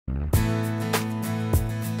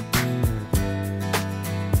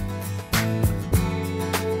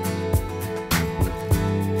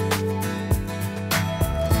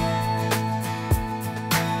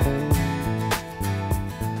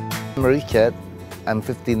I'm Richard. I'm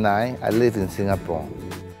 59. I live in Singapore.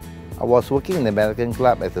 I was working in the American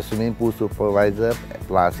Club as a swimming pool supervisor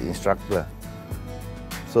plus instructor.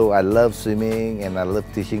 So I love swimming and I love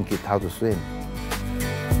teaching kids how to swim.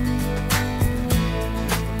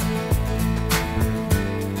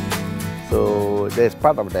 So there's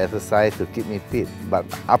part of the exercise to keep me fit, but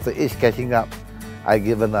after age catching up, I've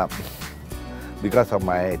given up because of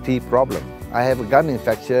my teeth problem. I have a gum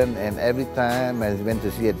infection, and every time I went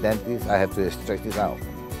to see a dentist, I have to extract it out.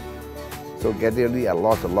 So gradually I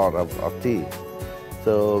lost a lot of teeth.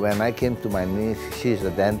 So when I came to my niece, she's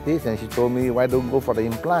a dentist, and she told me, why don't go for the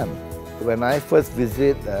implant? When I first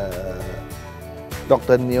visit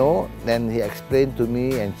Dr. Neo, then he explained to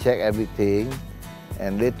me and checked everything.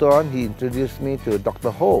 And later on, he introduced me to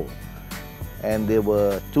Dr. Ho. And they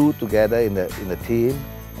were two together in the team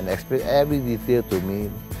and explained every detail to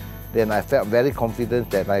me. Then I felt very confident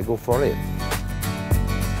that I go for it.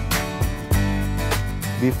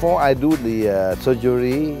 Before I do the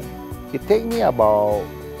surgery, it takes me about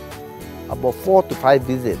 4 to 5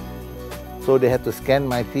 visits. So they have to scan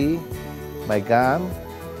my teeth, my gum,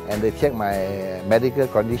 and they check my medical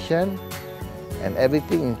condition, and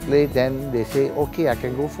everything in place. Then they say, okay, I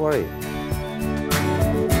can go for it.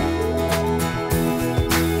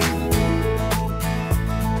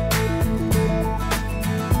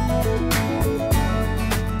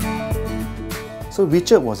 So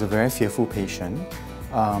Richard was a very fearful patient,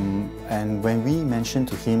 and when we mentioned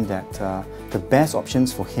to him that the best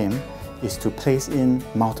options for him is to place in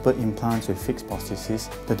multiple implants with fixed prosthesis,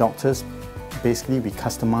 the doctors basically we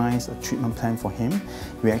customized a treatment plan for him.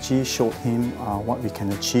 We actually showed him what we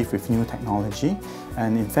can achieve with new technology,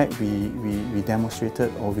 and in fact we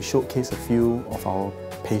demonstrated or we showcased a few of our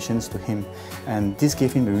patients to him, and this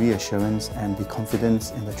gave him the reassurance and the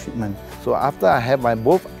confidence in the treatment. So after I have my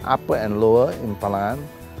both upper and lower implant,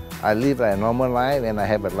 I live a normal life and I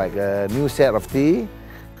have like a new set of teeth.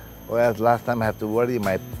 Whereas last time I have to worry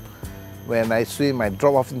when I swim, I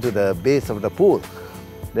drop off into the base of the pool.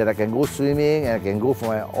 That I can go swimming and I can go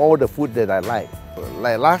for all the food that I like.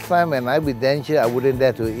 Like last time when I with denture, I wouldn't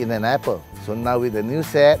dare to eat an apple. So now with the new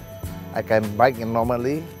set, I can bite it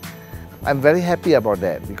normally. I'm very happy about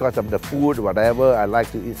that because of the food, whatever. I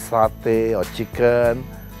like to eat satay or chicken.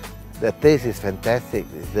 The taste is fantastic.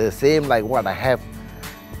 It's the same like what I have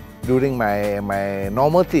during my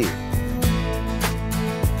normal teeth.